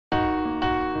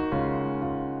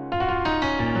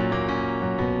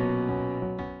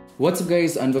What's up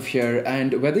guys, Anvav here,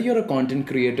 and whether you're a content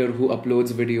creator who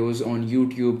uploads videos on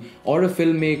YouTube or a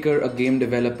filmmaker, a game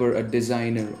developer, a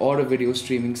designer or a video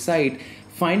streaming site,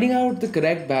 finding out the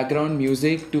correct background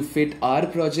music to fit our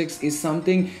projects is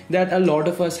something that a lot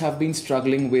of us have been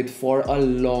struggling with for a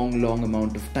long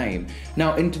amount of time.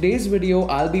 Now in today's video,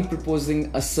 I'll be proposing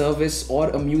a service or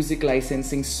a music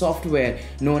licensing software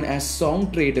known as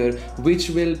Songtradr,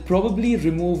 which will probably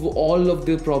remove all of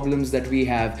the problems that we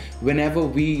have whenever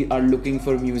we are looking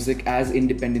for music as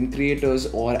independent creators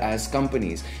or as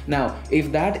companies. Now,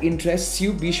 if that interests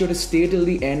you, be sure to stay till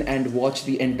the end and watch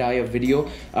the entire video.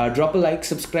 Drop a like,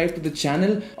 subscribe to the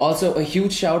channel. Also, a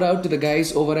huge shout out to the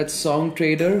guys over at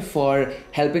Songtradr for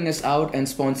helping us out and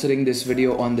sponsoring this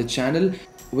video on the channel.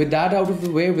 With that out of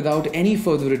the way, without any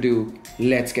further ado,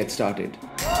 let's get started.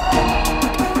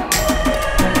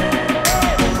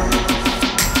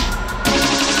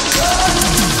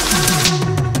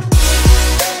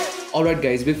 Alright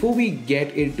guys, before we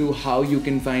get into how you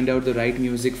can find out the right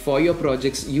music for your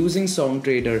projects using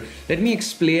Songtradr, let me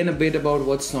explain a bit about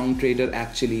what Songtradr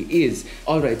actually is.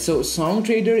 Alright, so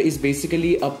Songtradr is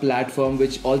basically a platform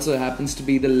which also happens to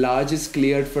be the largest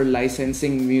cleared for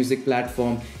licensing music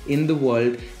platform in the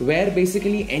world, where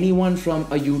basically anyone from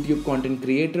a YouTube content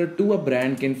creator to a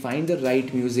brand can find the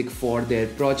right music for their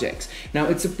projects. Now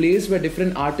it's a place where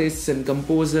different artists and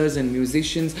composers and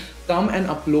musicians come and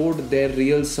upload their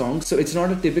real songs. So it's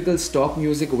not a typical stock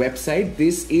music website.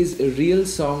 This is a real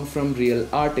song from real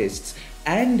artists.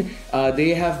 And they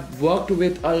have worked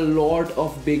with a lot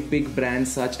of big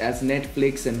brands such as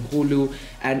Netflix and Hulu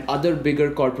and other bigger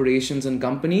corporations and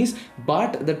companies,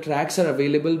 but the tracks are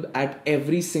available at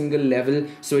every single level,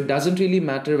 so it doesn't really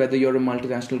matter whether you're a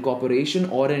multinational corporation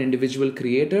or an individual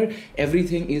creator.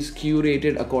 Everything is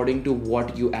curated according to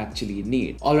what you actually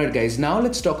need. Alright guys, now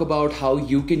let's talk about how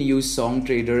you can use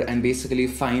Songtradr and basically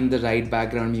find the right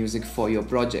background music for your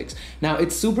projects. Now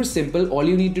it's super simple. All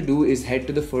you need to do is head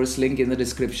to the first link in the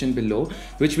description below,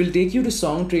 which will take you to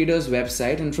Songtradr's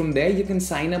website, and from there you can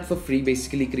sign up for free,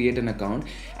 basically create an account,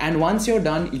 and once you're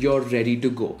done, you're ready to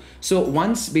go. So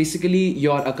once basically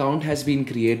your account has been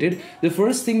created, the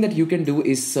first thing that you can do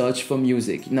is search for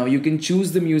music. Now you can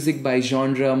choose the music by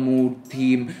genre, mood,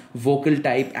 theme, vocal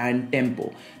type and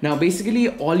tempo. Now basically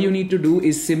all you need to do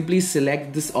is simply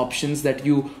select these options that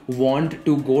you want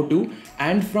to go to,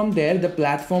 and from there the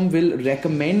platform will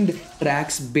recommend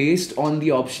tracks based on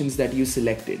the options that you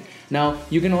selected. Now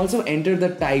you can also enter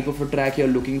the type of a track you're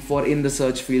looking for in the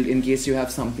search field in case you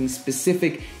have something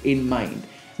specific in mind.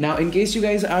 Now in case you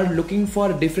guys are looking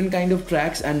for different kind of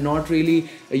tracks and not really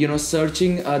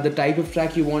searching the type of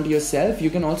track you want yourself, you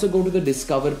can also go to the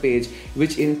discover page,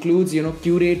 which includes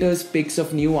curators picks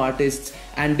of new artists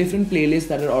and different playlists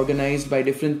that are organized by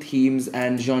different themes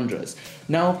and genres.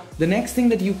 Now the next thing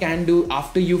that you can do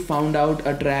after you found out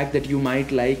a track that you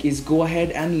might like is go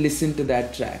ahead and listen to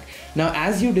that track. Now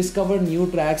as you discover new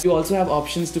tracks, you also have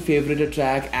options to favorite a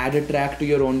track, add a track to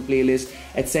your own playlist,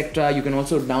 etc. You can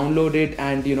also download it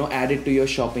and add it to your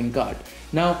shopping cart.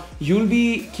 Now you'll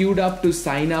be queued up to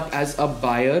sign up as a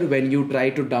buyer when you try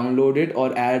to download it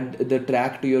or add the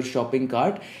track to your shopping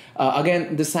cart.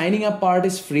 Again, the signing up part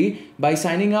is free. By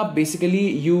signing up, basically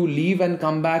you leave and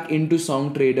come back into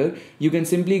Songtradr. You can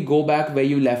simply go back where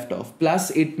you left off. Plus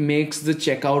it makes the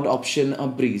checkout option a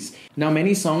breeze. Now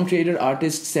many Songtradr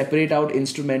artists separate out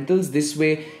instrumentals. This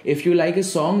way, if you like a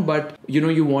song but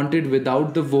you want it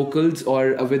without the vocals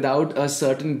or without a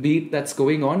certain beat that's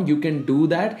going on, you can do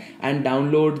that and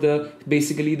download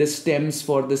basically the stems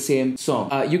for the same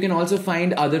song. You can also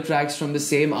find other tracks from the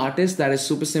same artist. That is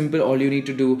super simple. All you need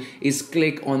to do is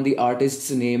click on the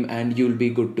artist's name and you'll be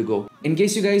good to go. In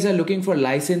case you guys are looking for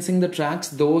licensing the tracks,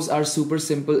 those are super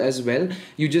simple as well.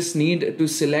 You just need to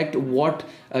select what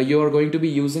you're going to be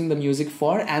using the music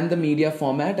for and the media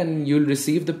format, and you'll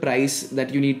receive the price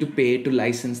that you need to pay to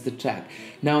license the track.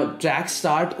 Now tracks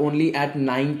start only at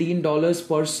 $19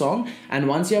 per song, and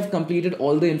once you have completed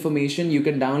all the information, you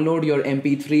can download your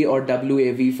MP3 or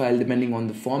WAV file depending on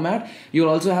the format. You'll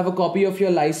also have a copy of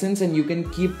your license and you can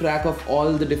keep track of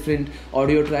all the different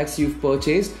audio tracks you've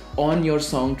purchased on your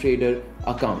Songtradr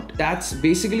account. That's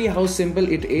basically how simple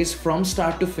it is from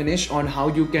start to finish on how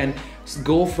you can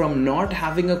go from not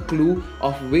having a clue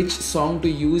of which song to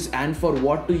use and for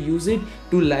what to use it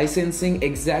to licensing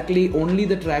exactly only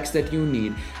the tracks that you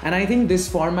need. And I think this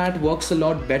format works a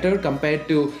lot better compared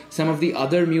to some of the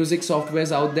other music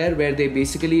softwares out there where they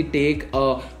basically take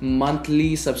a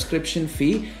monthly subscription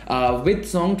fee. With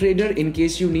Songtradr, in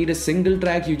case you need a single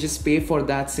track, you just pay for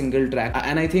that single track.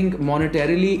 And I think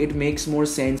monetarily it makes more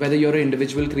sense whether you're an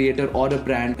individual creator or a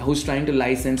brand who's trying to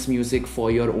license music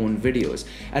for your own videos.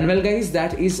 And well guys,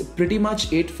 that is pretty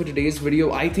much it for today's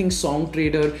video. I think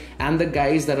Songtradr and the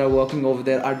guys that are working over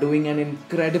there are doing an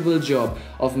incredible job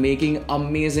of making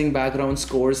amazing background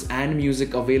scores and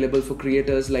music available for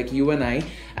creators like you and I.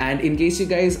 And in case you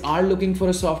guys are looking for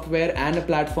a software and a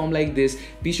platform like this,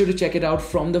 be sure to check it out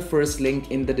from the first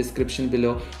link in the description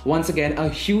below. Once again, a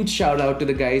huge shout out to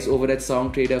the guys over at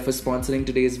Songtradr for sponsoring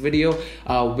today's video.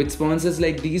 With sponsors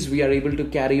like these, we are able to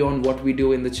carry on what we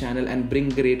do in the channel and bring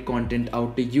great content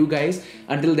out to you guys.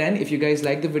 Until then, if you guys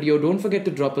like the video, don't forget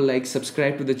to drop a like,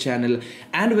 subscribe to the channel.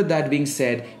 And with that being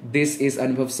said, this is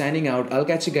Anubhav signing out. I'll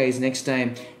catch you guys next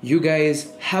time. You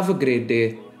guys have a great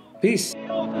day. Peace.